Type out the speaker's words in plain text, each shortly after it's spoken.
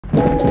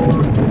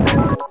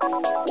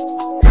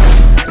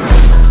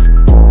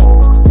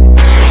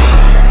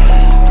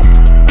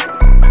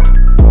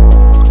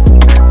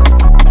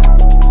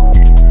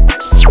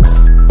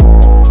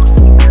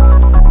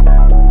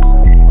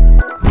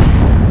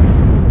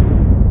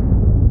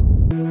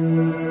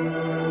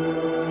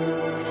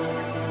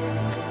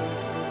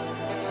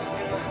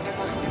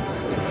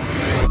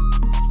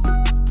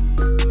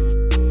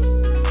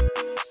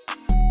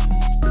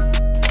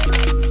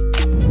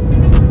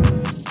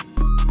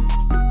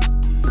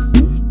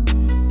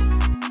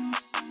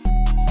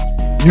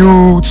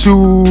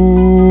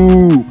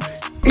YouTube,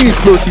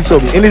 it's Lil T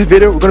told me. In this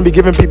video, we're going to be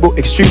giving people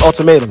extreme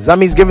ultimatums. That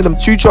means giving them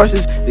 2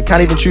 choices they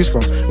can't even choose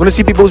from. We're going to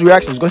see people's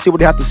reactions. We're going to see what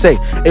they have to say.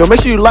 Hey, yo,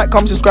 make sure you like,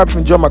 comment, subscribe if you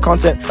enjoy my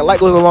content. A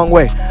like goes a long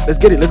way. Let's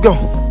get it. Let's go.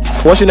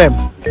 What's your name?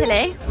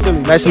 Tilly.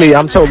 Tilly. Nice to meet you.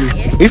 I'm Toby.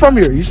 Are you from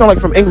here? You sound like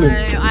from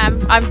England. No,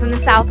 I'm from the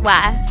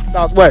southwest.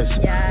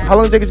 Southwest? Yeah. How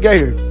long did it take us to get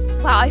here?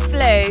 Well, I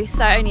flew,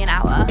 so only an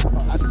hour.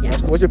 That's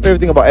cool. What's your favorite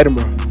thing about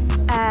Edinburgh?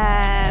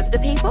 The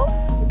people.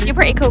 You're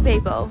pretty cool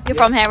people. You're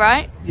from here,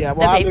 right? Yeah,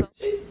 well, the people.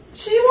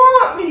 She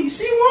want me.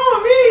 She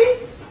want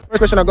me. First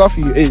question I got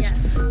for you is,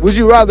 would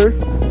you rather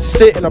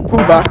sit in a poo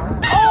bath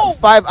for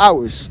 5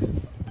 hours,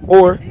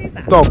 or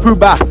poo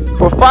bath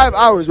for 5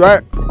 hours,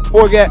 right?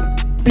 Or get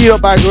beat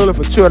up by a gorilla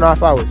for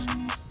 2.5 hours?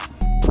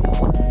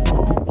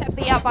 Get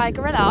beat up by a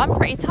gorilla. I'm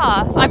pretty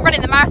tough. I'm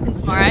running the marathon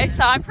tomorrow,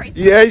 so I'm pretty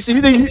tough. Yeah. So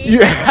you think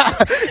you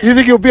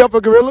think you'll beat up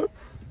a gorilla?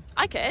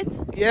 I could.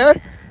 Yeah.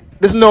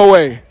 There's no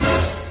way.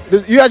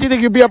 You actually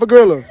think you'll beat up a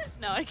gorilla?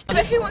 No, I can't.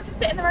 But who wants to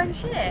sit in their own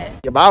shit?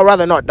 Yeah, but I'd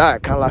rather not die.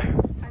 Can't lie.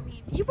 I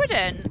mean, you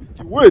wouldn't.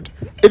 You would.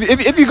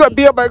 If you got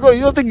beat up by a gorilla,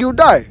 you don't think you'll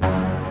die?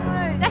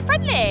 No, they're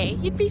friendly.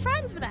 You'd be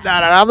friends with them. Nah,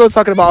 I'm not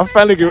talking about a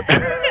friendly gorilla.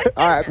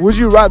 All right. Would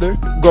you rather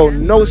go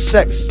no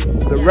sex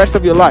the rest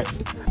of your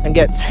life and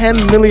get 10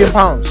 million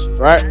pounds,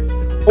 right?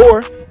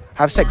 Or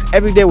have sex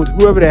every day with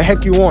whoever the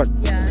heck you want,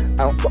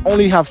 and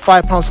only have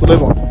 5 pounds to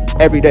live on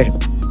every day?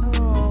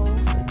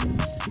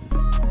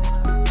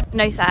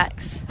 No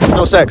sex.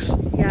 No sex.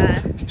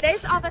 Yeah.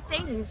 There's other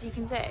things you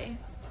can do.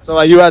 So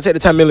like you gotta take the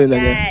 10 million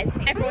then? Yeah,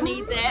 everyone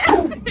needs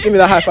it. Give me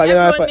that high five. Give me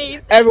that high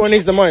five. Everyone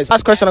needs the money.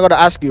 Last question I gotta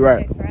ask you,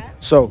 right?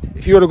 So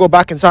if you were to go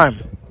back in time,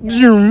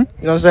 you know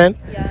what I'm saying?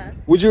 Yeah.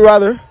 Would you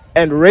rather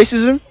end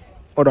racism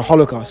or the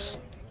Holocaust?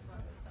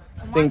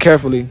 Think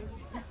carefully.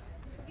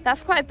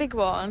 That's quite a big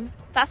one.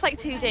 That's like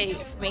too deep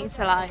for me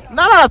to like.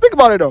 No, think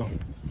about it though.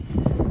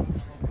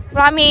 But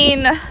I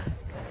mean,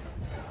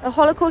 the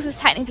Holocaust was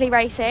technically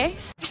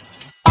racist.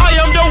 I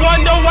am the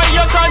one, the way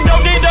your son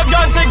don't need a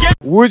gun to get.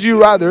 Would you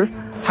rather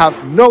have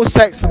no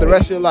sex for the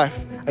rest of your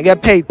life and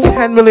get paid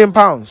 10 million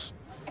pounds,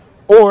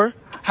 or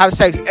have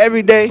sex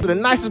every day with the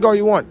nicest girl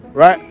you want,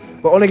 right?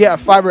 But only get a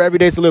fiver every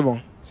day to live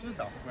on?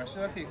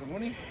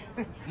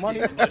 Money?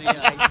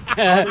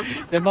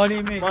 The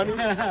money, mate.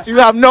 So you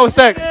have no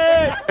sex?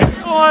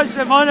 Oh, it's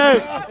the money.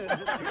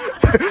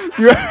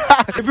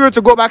 If you were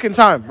to go back in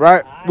time,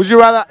 right? Would you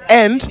rather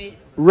end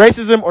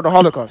racism or the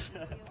Holocaust?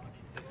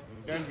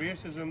 End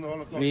racism, the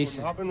Holocaust wouldn't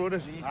happen, would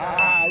it? You're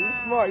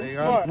smart, you're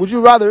smart. Would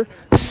you rather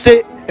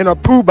sit in a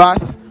poo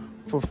bath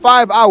for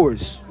 5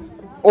 hours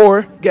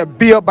or get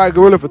beat up by a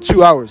gorilla for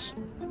 2 hours?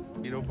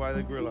 Beat up by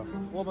the gorilla.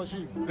 What about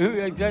you?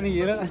 Johnny,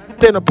 you know?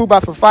 Sit in a poo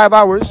bath for 5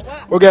 hours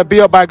or get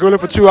beat up by a gorilla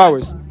for 2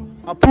 hours?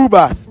 A poo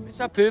bath. It's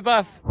a poo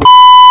bath.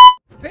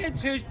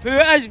 Depends whose poo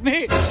it is,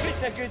 mate.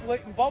 It's a good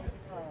looking bob.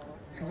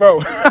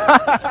 Bro.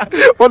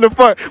 What the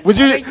fuck?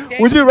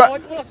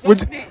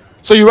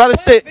 So you rather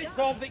sit? It's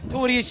all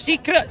Victoria's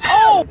Secrets.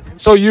 Oh!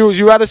 So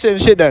you rather sit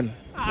and shit then?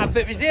 If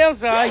it was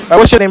theirs, aye.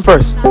 What's your name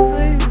first?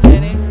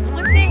 Jenny.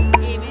 Lucy.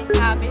 Amy.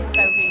 Abby.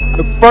 Sophie.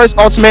 The first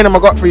ultimatum I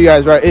got for you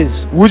guys, right,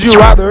 is would you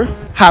rather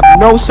have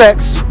no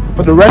sex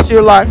for the rest of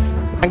your life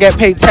and get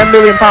paid 10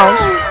 million pounds,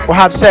 or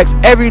have sex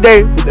every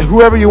day with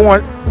whoever you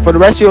want for the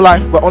rest of your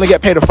life but only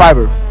get paid a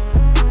fiver?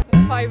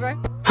 Fiver.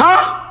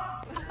 Huh?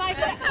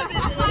 Fiver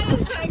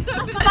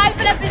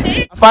every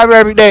day. A fiver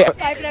every day.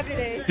 Fiver every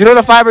day. You know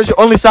the fiver is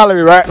your only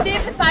salary, right? A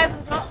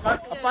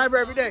fiver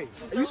every day.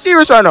 Are you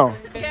serious right now?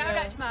 Yeah, a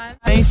rich man.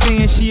 I ain't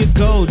saying she a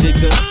gold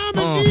digger,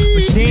 but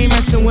she ain't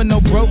messing with no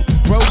broke.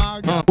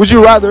 Would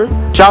you rather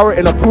shower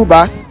in a poo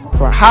bath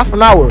for half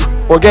an hour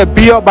or get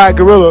beat up by a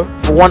gorilla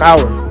for 1 hour?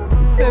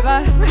 Poo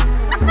bath.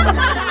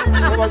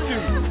 What about you?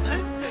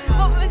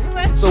 What was the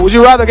question? So would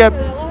you rather get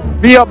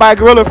beat up by a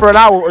gorilla for an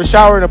hour or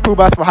shower in a poo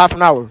bath for half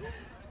an hour?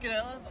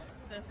 Gorilla.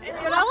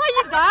 Gorilla,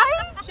 you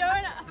die?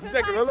 Showing up. You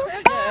said gorilla?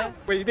 Yeah.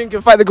 Wait, you think you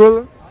can fight the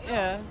gorilla?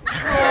 Yeah.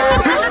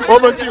 What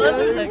about you?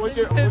 What's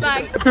your Poo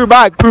bag. poo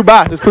bag? Poo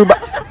bath. It's poo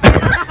bath.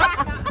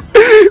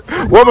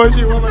 What about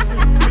you? What about you?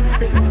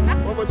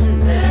 What about you?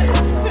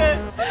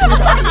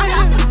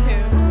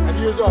 And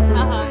you as well.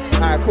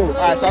 Alright, cool.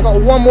 Alright, so I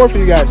got one more for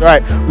you guys.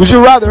 Alright, would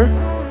you rather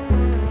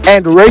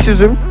end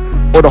racism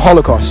or the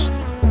Holocaust?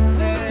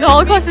 The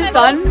Holocaust is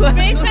done.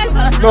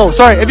 No,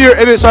 sorry.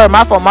 Sorry,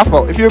 my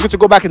fault. If you were to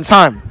go back in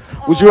time,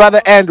 would you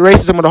rather end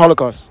racism or the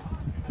Holocaust?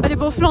 Are they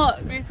both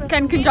not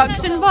in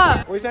conjunction,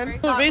 but? What are you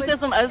saying? So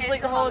racism is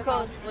like the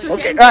Holocaust.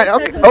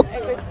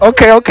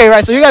 Okay, okay,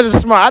 right. So you guys are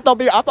smart. I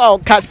thought I'll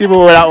catch people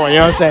with that one. You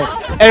know what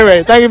I'm saying?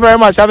 Anyway, thank you very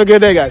much. Have a good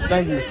day, guys.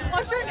 Thank you.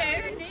 What's your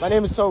name? My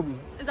name is Toby.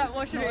 Is that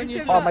what's your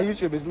YouTube? Oh, my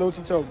YouTube is Lil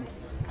T Toby.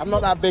 I'm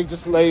not that big,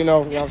 just to let you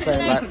know. You know what I'm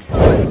saying? Like,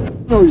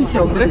 Sí,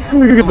 hombre.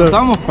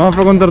 Vamos a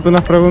preguntarte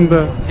unas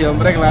preguntas. Sí,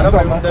 hombre, claro.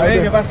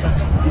 Pregúntame, ¿qué pasa?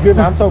 you good,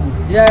 man? I'm Toby.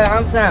 Yeah,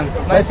 I'm Sam.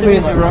 Nice to meet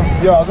you, bro.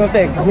 Yo, I was gonna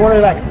say, if you wanna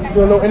like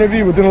do a little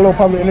interview, we're doing a little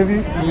public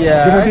interview.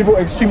 Yeah. Giving people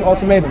extreme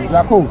ultimatums. Is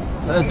that cool?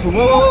 I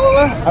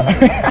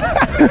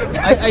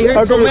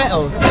heard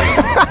tomatoes.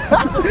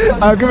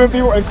 I'm giving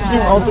people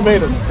extreme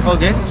ultimatums.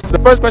 Okay. The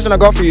first question I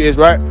got for you is,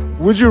 right,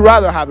 would you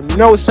rather have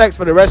no sex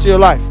for the rest of your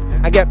life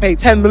and get paid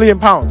 £10 million,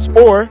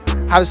 or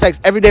have sex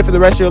every day for the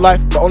rest of your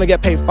life but only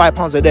get paid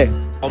 £5 a day?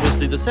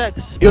 Obviously the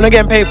sex. You're only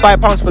getting paid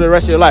 £5 for the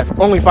rest of your life.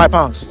 Only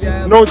 £5.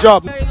 Yeah. No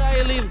job.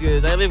 I live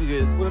good. I live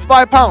good. With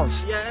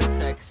 £5. Yeah, and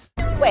sex.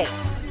 Wait,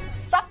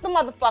 stop the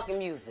motherfucking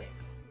music.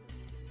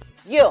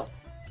 You,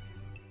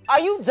 are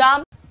you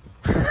dumb?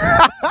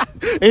 Are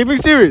you being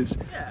serious?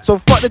 Yeah. So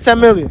fuck the 10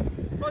 million.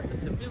 Fuck the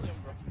 10 million,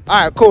 bro.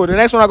 Alright, cool. The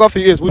next one I got for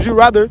you is, would you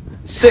rather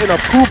sit in a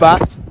pool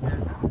bath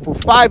for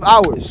 5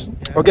 hours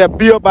or get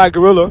beat up by a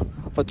gorilla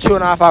for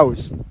 2.5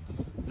 hours?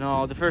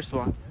 No, the first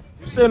one.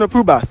 You sit in a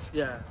pool bath.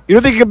 Yeah. You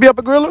don't think you can beat up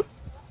a gorilla?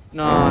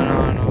 No.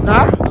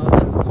 Nah? No,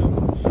 that's too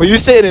much. But you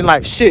sitting in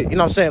like shit, you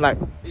know what I'm saying? Like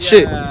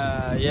shit.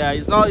 Yeah,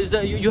 it's not. It's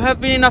that you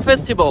have been in a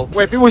festival.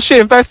 Wait, people shit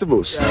in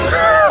festivals?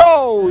 Yeah.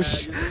 Oh, You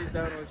shit. sit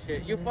down on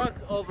shit. You fuck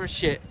over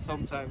shit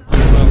sometimes.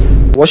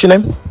 What's your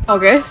name?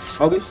 August.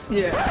 August?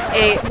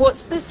 Yeah.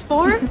 What's this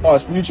for? Oh,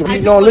 it's for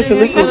YouTube. No, listen.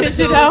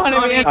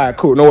 Alright,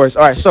 cool. No worries.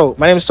 Alright, so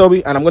my name is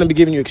Toby, and I'm going to be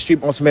giving you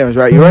extreme ultimatums,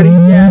 right? You ready?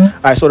 Yeah.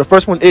 Alright, so the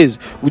first one is,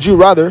 would you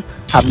rather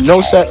have no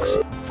sex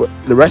for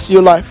the rest of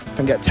your life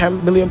and get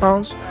 £10 million,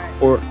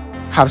 or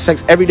have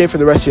sex every day for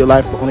the rest of your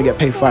life but only get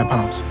paid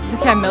 £5? The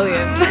 10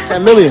 million.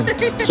 10 million.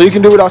 So you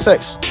can do without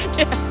sex?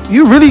 Yeah.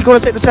 You really going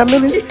to take the 10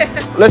 million?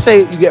 Yeah. Let's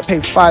say you get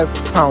paid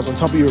 £5 on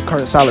top of your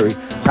current salary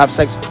to have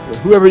sex with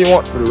whoever you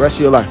want for the rest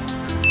of your life.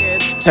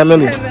 Good. 10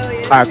 million. 10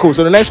 million. Alright, cool.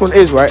 So the next one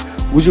is, right,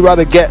 would you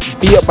rather get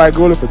beat up by a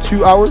gorilla for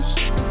 2 hours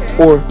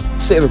or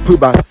sit in a pool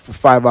bath for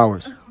 5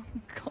 hours?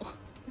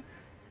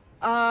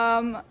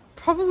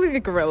 Probably the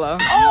gorilla.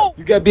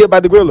 You get beat up by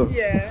the gorilla?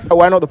 Yeah.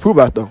 Why not the pool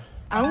bath though?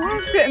 I don't want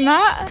to sit in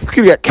that. You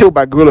could get killed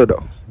by a gorilla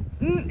though.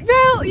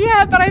 Well,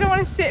 yeah, but I don't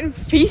want to sit in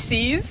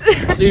feces.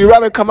 So you'd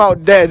rather come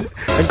out dead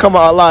than come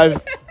out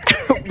alive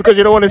because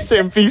you don't want to sit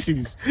in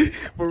feces.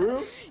 For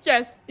real?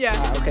 Yes, yeah.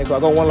 Okay, cool. I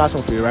got one last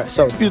one for you, right?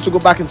 So if you were to go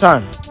back in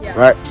time,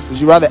 right, would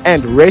you rather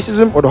end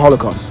racism or the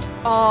Holocaust?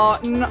 Oh,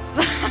 no.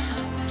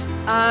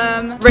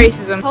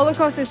 Racism.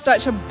 Holocaust is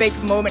such a big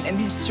moment in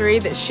history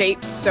that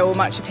shaped so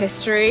much of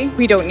history.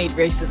 We don't need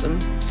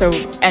racism, so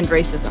end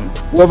racism.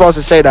 What if I was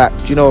to say that,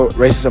 do you know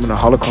racism and the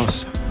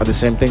Holocaust are the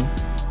same thing?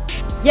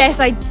 Yes,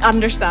 I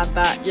understand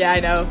that. Yeah, I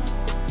know.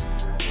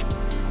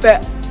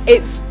 But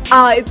it's,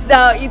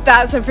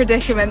 that's a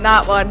predicament,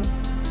 that one.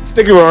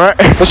 Sticky one, right?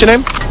 What's your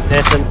name?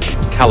 Nathan.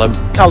 Callum.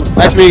 Callum.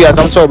 Nice to meet you guys.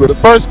 I'm Toby. The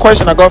first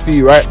question I got for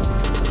you, right?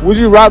 Would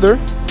you rather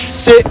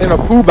sit in a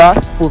pool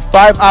bath for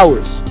 5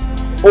 hours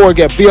or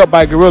get beat up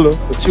by a gorilla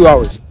for 2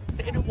 hours?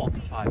 Sit in a what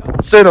for 5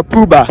 hours? Sit in a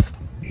pool bath.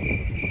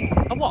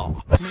 A what?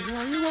 Nigga,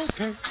 are you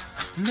okay?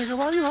 Nigga,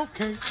 are you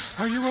okay?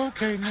 Are you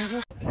okay,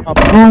 nigga? A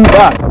pool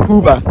bath. A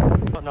pool bath.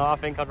 No, I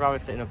think I'd rather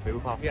sit in a pool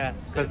bath. Yeah,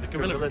 because the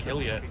gorilla would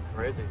kill you.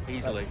 Crazy.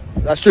 Easily.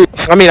 That's true.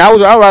 I mean, I'd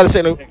rather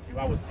sit in a... 2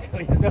 hours to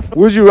kill you.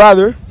 Would you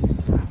rather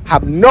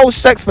have no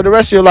sex for the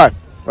rest of your life,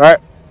 right,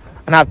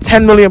 and have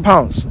 £10 million,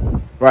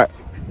 right,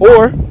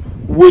 or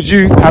would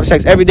you have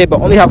sex every day but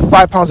only have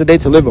 £5 a day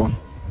to live on?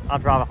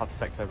 I'd rather have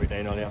sex every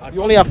day, no, yeah.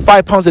 You only have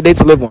 £5 a day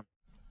to live on.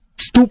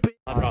 Stupid.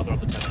 I'd rather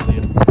have the 10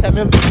 million. 10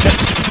 million.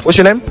 What's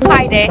your name?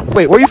 Heidi.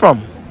 Wait, where are you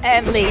from?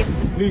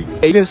 Leeds. Leeds.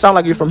 Hey, you didn't sound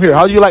like you're from here.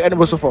 How do you like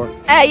Edinburgh so far?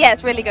 Yeah,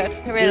 it's really good.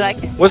 I really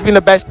like it. What's been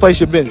the best place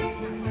you've been?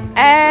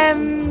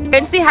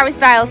 Going to see Harry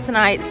Styles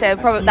tonight, so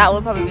probably that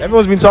will probably be.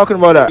 Everyone's been talking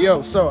about that.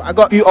 Yo, so I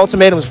got a few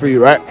ultimatums for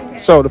you, right? Okay.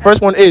 So the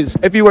first one is,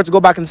 if you were to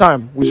go back in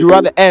time, would you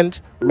rather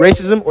end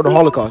racism or the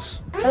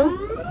Holocaust?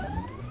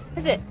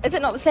 Is it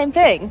not the same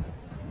thing?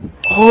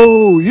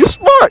 Oh, you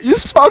smart. You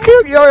smart.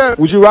 Okay, yo.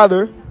 Would you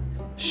rather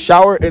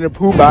shower in a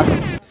pool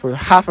bath for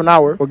half an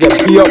hour or get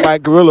beat up by a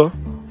gorilla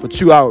for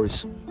 2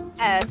 hours?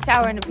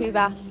 Shower in a poo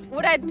bath.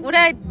 Would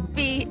I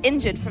be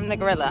injured from the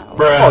gorilla?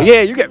 Oh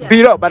yeah, you get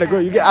beat up by the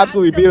gorilla. You get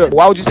absolutely beat up.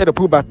 Why would you say the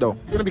poo bath though?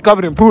 You're gonna be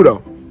covered in poo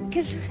though.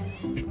 Because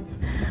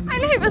I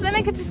know, but then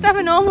I could just have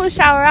a normal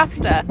shower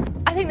after.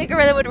 I think the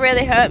gorilla would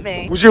really hurt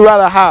me. Would you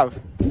rather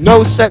have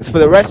no sex for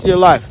the rest of your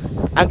life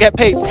and get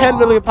paid £10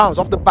 million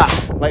off the bat,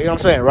 like, you know what I'm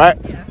saying, right?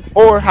 Yeah.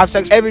 Or have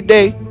sex every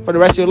day for the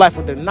rest of your life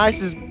with the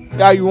nicest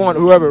guy you want,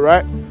 whoever,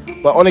 right?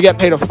 But only get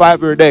paid a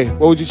 £5 a day.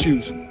 What would you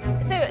choose?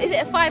 So is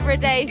it a £5 a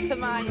day for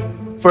my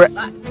For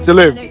like, to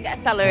live? I don't get a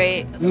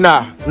salary.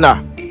 Nah.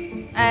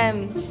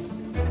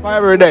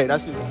 £5 a day.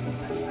 That's it.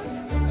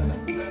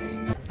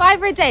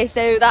 £5 a day.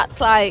 So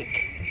that's like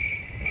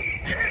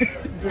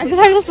I'm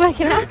just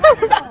working out.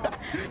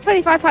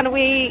 £25 a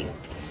week.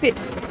 No,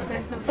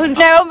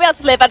 I won't be able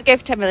to live. I'd go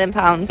for £10 million.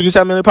 Would you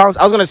say £1 million? I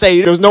was gonna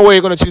say there's no way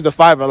you're gonna choose the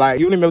fiver. Like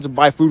you wouldn't be able to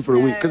buy food for the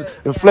week because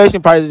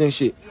inflation, prices, and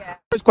shit. Yeah.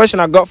 First question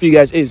I got for you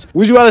guys is: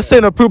 would you rather sit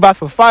in a poo bath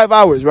for 5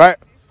 hours, right,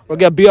 or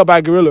get beat up by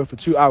a gorilla for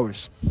 2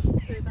 hours?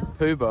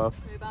 Poo bath.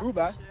 Poo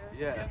bath.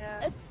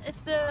 Yeah.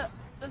 If the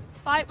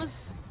fight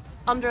was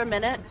under a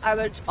minute, I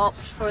would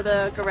opt for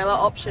the gorilla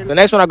option. The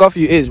next one I got for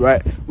you is,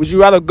 right, would you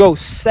rather go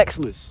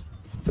sexless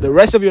for the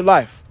rest of your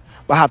life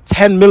but have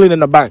 10 million in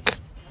the bank,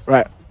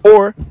 right,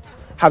 or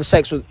have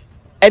sex with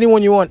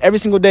anyone you want every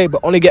single day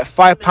but only get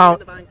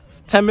 £5?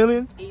 10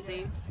 million?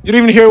 Easy. You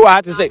didn't even hear what I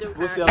had to say.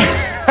 What's the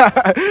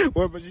other?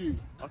 What about you?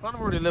 I can't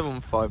already live on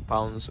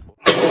 £5.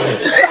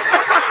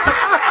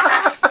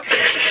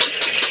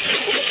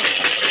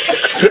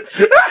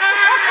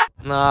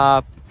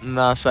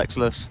 Nah,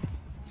 sexless.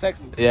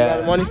 Sexless. Yeah.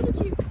 You got money?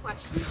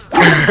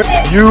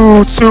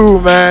 You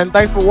too, man.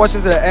 Thanks for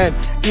watching to the end.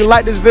 If you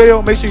like this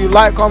video, make sure you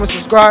like, comment,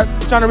 subscribe.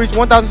 We're trying to reach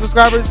 1,000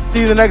 subscribers. See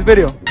you in the next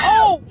video.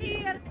 Oh!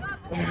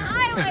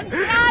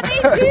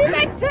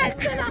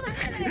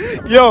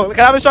 Yo, can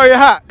I have a show your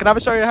hat? Can I have a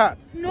show your hat?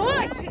 No,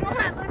 do you know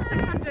what it looks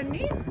like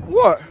underneath?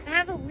 What? I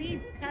have a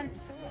weave, can't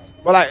see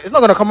it. But like, it's not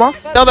gonna come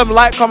off. Tell them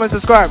like, comment,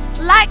 subscribe.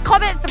 Like,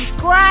 comment,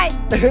 subscribe.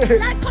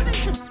 Like, comment,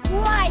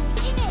 subscribe.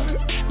 In it.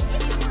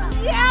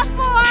 Yeah,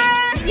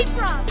 boy. Big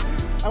bro.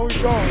 And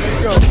we go.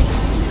 Let's go.